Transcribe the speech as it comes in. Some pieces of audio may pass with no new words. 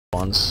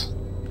ones.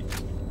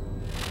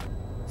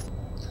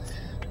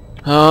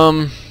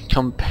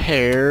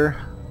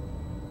 Compare.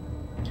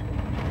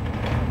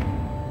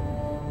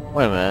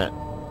 Wait a minute.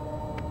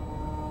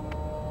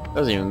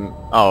 Doesn't even.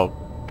 Oh.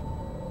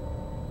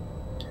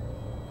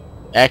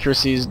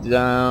 Accuracy's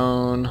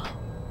down.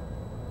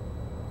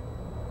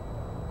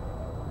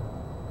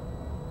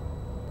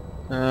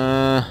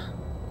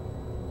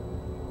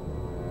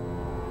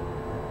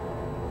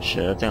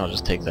 Shit, I think I'll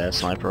just take that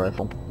sniper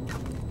rifle.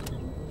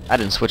 I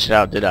didn't switch it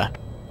out, did I?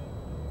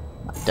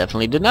 I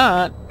definitely did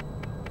not.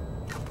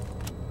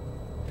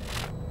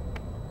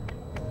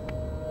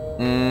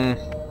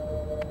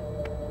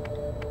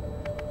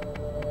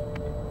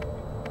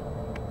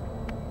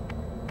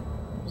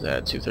 Was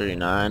that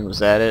 239? Was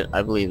that it?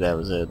 I believe that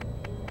was it.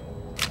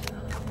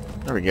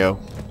 There we go.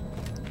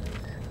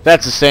 If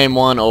that's the same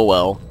one, oh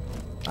well.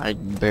 I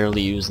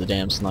barely use the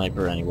damn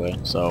sniper anyway,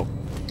 so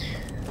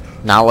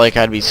not like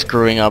I'd be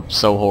screwing up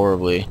so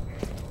horribly. You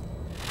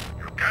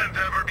can't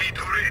ever be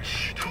too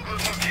rich, too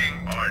good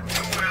looking, or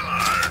too well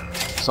armed.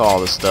 Saw all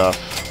this stuff.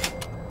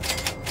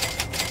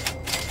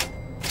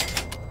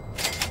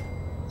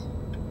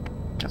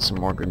 Got some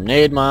more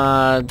grenade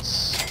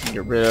mods.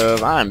 Get rid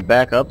of. I'm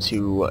back up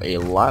to a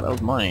lot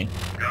of money.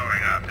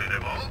 Going after the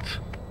vault?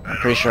 I'm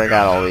pretty sure I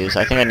got all these.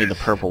 I think I need the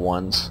purple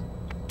ones.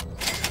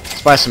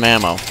 Let's buy some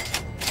ammo.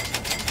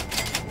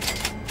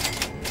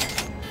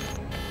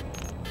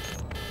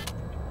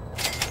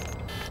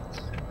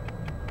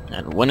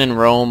 And when in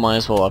Rome, might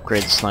as well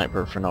upgrade the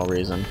sniper for no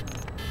reason.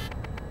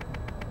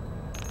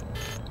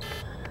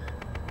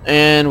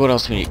 And what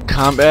else do we need?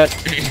 Combat.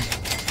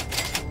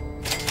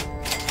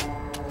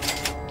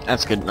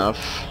 That's good enough.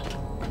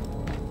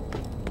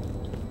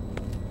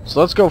 So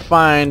let's go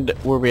find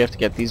where we have to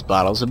get these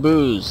bottles of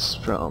booze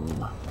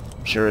from.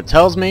 I'm sure it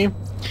tells me,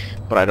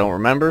 but I don't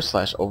remember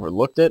 /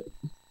 overlooked it.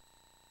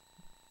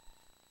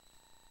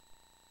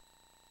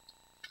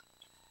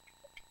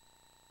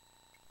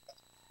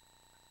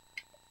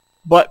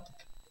 But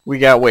we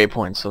got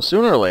waypoints, so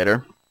sooner or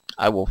later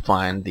I will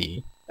find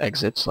the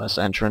exit /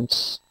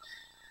 entrance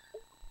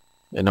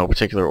in no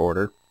particular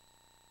order.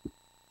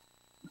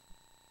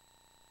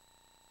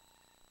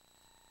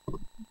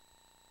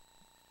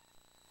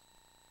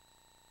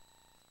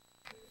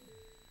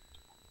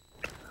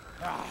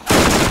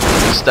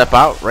 Step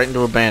out right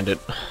into a bandit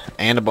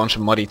and a bunch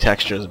of muddy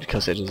textures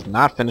because it is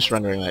not finished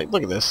rendering. Like,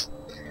 look at this.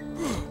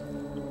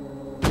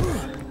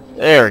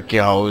 There it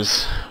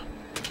goes.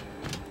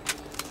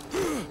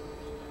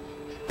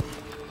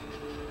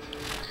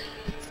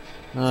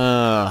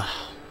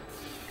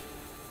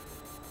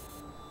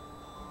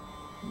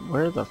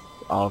 Where the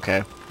oh,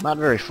 okay. Not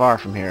very far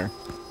from here.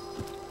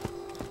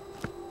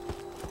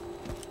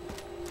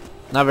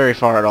 Not very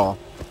far at all.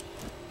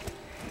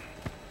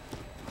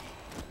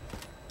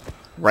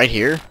 Right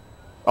here?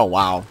 Oh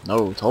wow.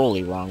 No,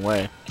 totally wrong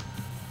way.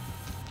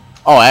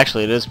 Oh,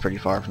 actually it is pretty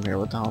far from here.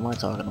 What the hell am I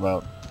talking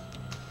about?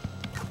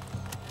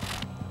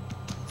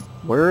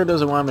 Where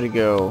does it want me to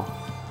go?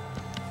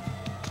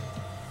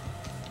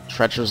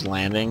 Treacherous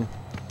Landing?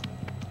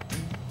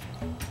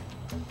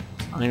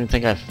 I don't even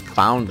think I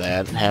found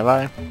that, have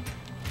I?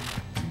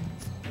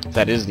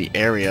 That is the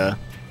area.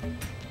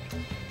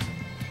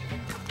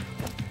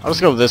 I'll just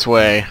go this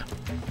way.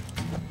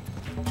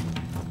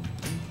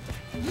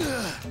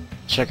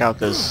 Check out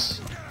this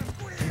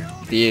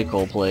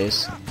vehicle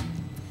place.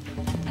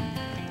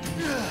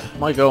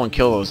 Might go and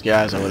kill those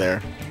guys over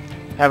there.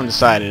 Haven't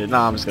decided. No,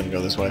 I'm just gonna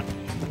go this way.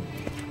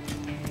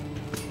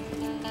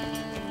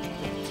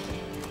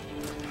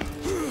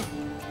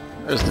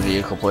 There's the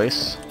vehicle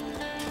place.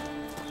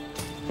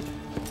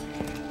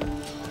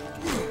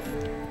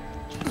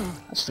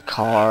 That's the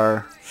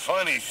car.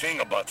 Funny thing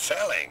about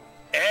selling.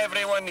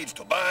 Everyone needs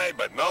to buy,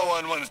 but no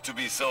one wants to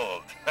be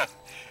sold.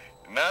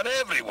 Not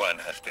everyone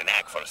has the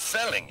knack for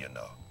selling, you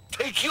know.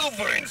 Take you,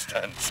 for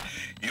instance.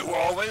 You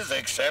always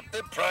accept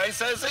the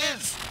price as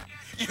is.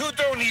 You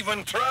don't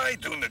even try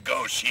to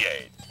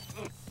negotiate.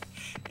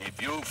 If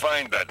you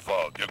find that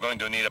vault, you're going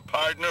to need a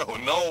partner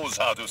who knows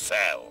how to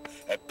sell.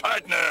 A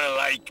partner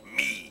like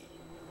me.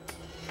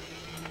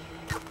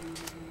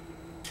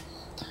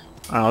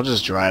 I'll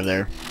just drive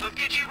there. Look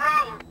at you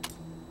roll.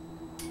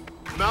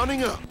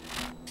 Mounting up.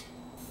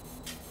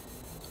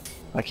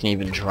 I can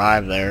even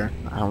drive there.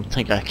 I don't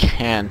think I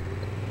can.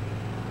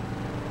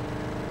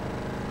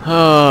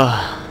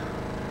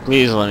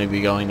 Please let me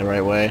be going the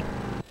right way.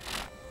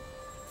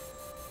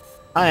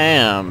 I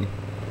am.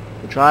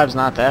 The drive's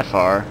not that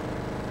far.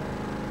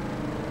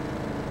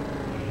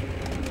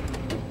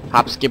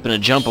 Hop, skip, and a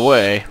jump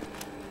away.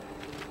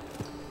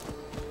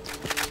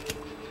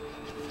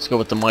 Let's go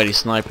with the mighty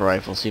sniper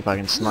rifle, see if I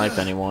can snipe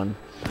anyone.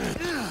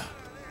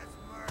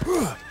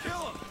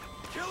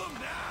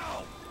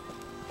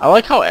 I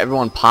like how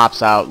everyone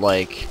pops out,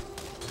 like,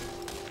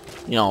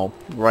 you know,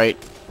 right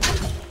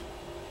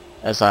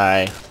as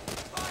I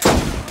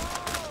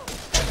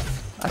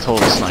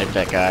totally sniped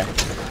that guy.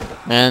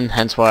 And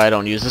hence why I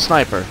don't use the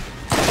sniper.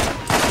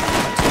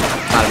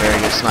 Not a very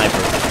good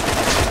sniper.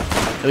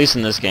 At least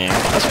in this game.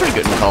 That's pretty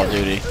good in Call of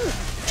Duty.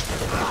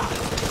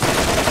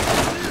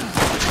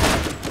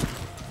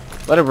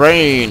 Let it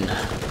rain. There's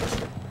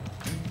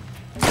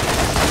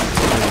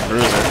a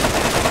bruiser.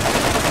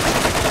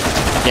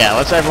 Yeah,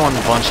 let's everyone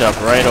bunch up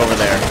right over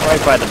there,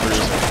 right by the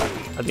bruiser.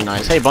 That'd be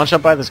nice. Hey, bunch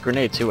up by this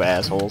grenade too,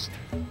 assholes.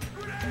 I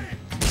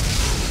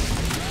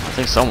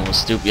think someone was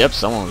stupid. Yep,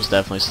 someone was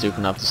definitely stupid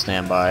enough to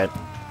stand by it.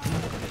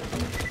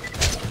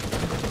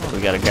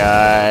 We got a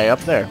guy up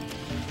there.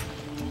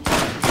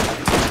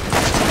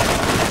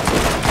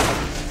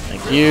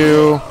 Thank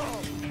you.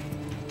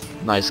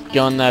 Nice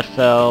gun that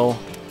fell.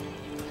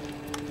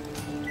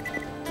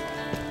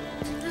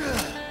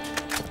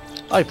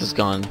 I like this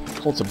gun.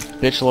 Holds a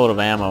bitch load of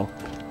ammo.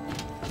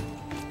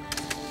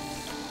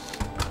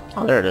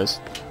 Oh, there it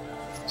is.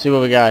 See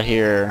what we got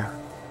here.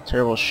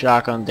 Terrible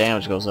shotgun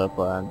damage goes up,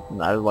 but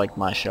I like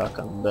my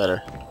shotgun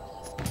better.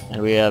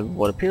 And we have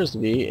what appears to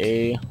be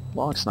a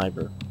long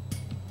sniper,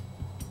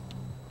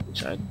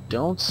 which I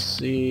don't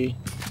see.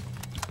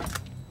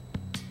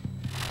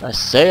 Did I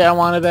say I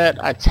wanted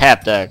that? I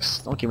tapped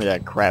X. Don't give me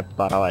that crap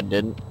about how I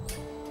didn't.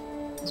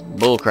 It's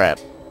bull crap.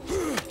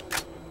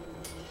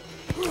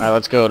 Alright,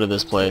 let's go to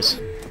this place.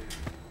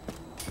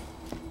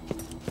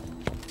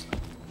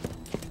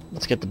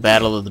 Let's get the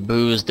Battle of the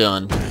Booze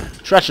done.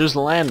 Treacher's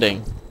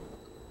Landing.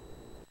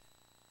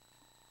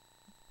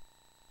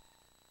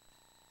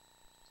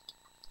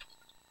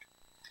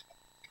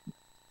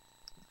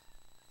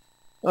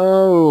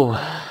 Oh.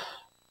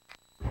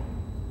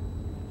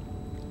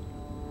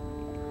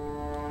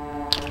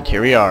 And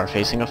here we are,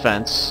 facing a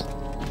fence. A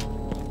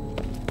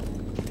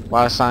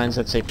lot of signs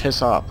that say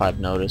piss off, I've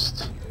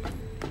noticed.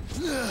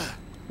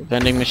 A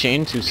vending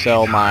machine to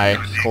sell my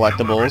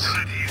collectibles.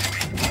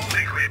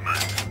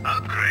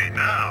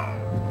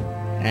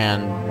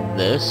 And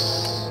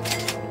this.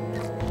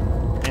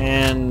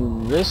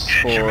 And this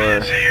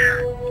for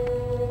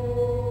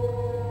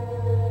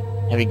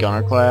heavy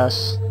gunner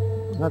class.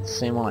 Not the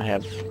same one I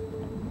have.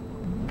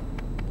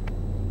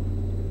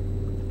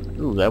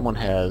 Ooh, that one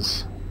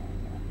has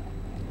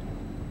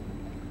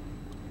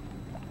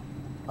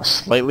a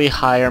slightly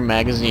higher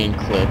magazine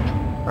clip,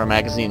 or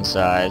magazine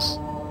size.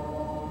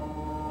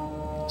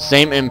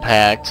 Same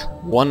impact,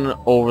 one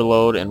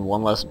overload and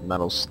one less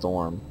metal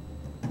storm.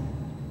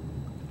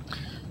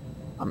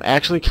 I'm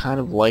actually kind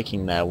of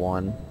liking that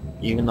one,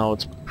 even though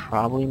it's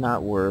probably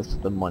not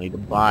worth the money to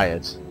buy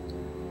it.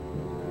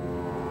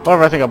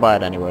 However, I think I'll buy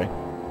it anyway.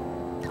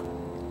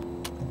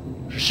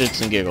 For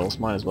shits and giggles,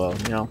 might as well,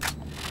 you know.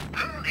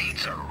 Who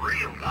needs a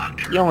real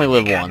doctor? You only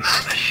live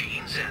once.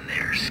 Machines in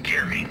there,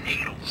 scary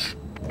needles.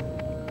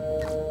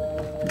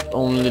 You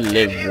only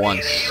live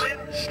once.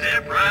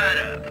 Step right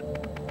up.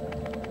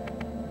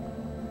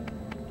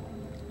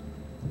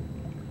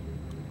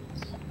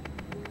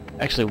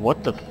 Actually,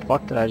 what the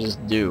fuck did I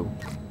just do?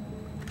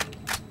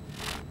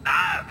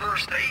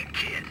 First aid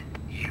kit.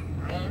 You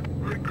won't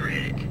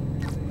regret it.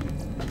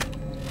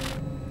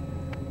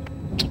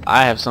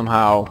 I have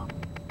somehow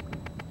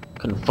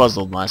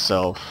confuzzled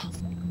myself.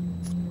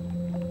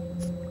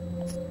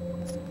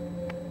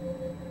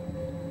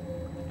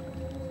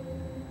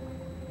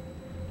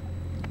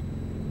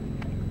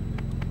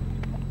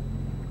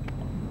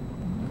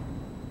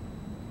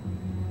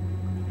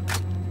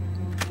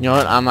 You know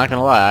what? I'm not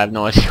gonna lie. I have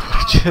no idea what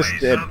I just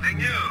did. Something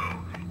new.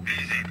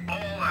 Visit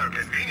all our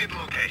convenient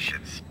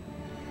locations.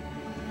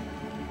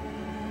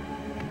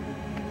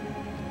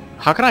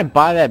 How can I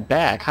buy that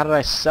back? How did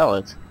I sell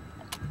it?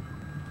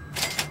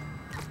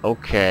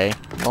 Okay.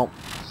 Well,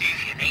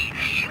 If you need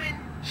healing,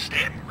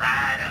 step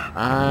right up.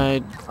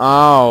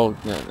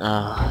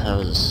 that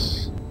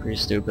was pretty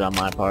stupid on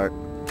my part.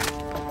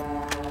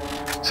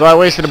 So I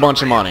wasted a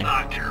bunch of money.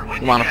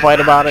 You want to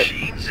fight about it?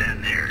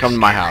 Come to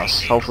my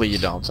house. Hopefully you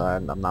don't.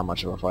 I'm not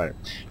much of a fighter.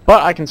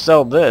 But I can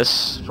sell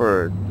this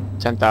for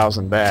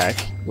 10,000 back,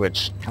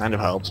 which kind of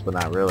helps, but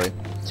not really.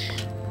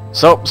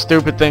 So,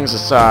 stupid things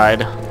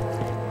aside,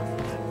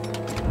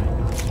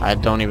 I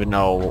don't even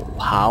know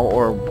how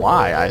or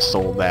why I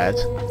sold that.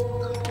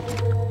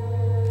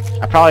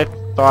 I probably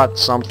thought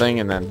something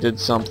and then did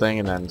something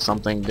and then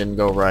something didn't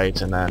go right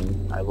and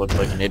then I looked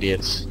like an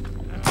idiot.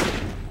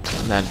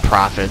 And then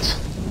profit.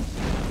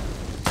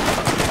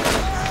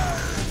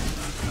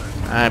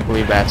 I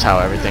believe that's how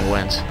everything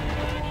went.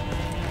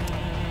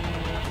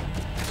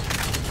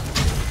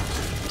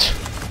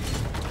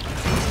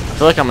 I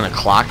feel like I'm in a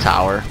clock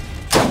tower.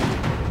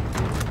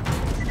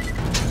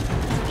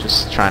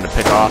 Just trying to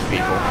pick off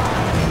people.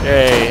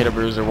 Yay, hit a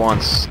bruiser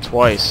once,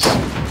 twice,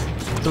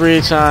 3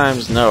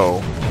 times,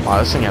 no. Wow,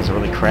 this thing has a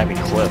really crappy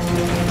clip.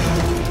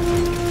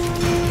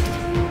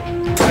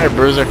 Hey,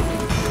 bruiser.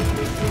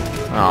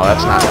 Oh,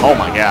 that's not, oh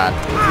my god.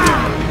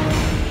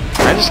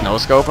 Can I just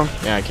no-scope him?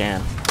 Yeah, I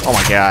can. Oh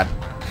my god.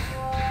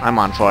 I'm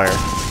on fire.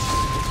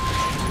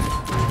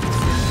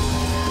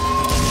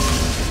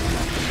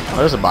 Oh,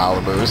 there's a bottle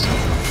of booze.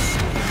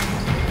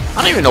 I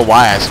don't even know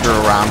why I screw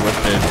around with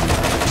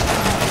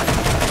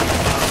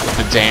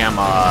the damn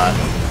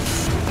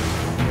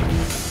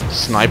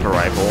sniper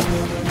rifle.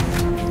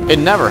 It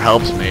never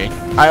helps me.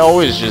 I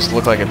always just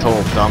look like a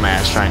total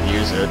dumbass trying to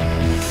use it.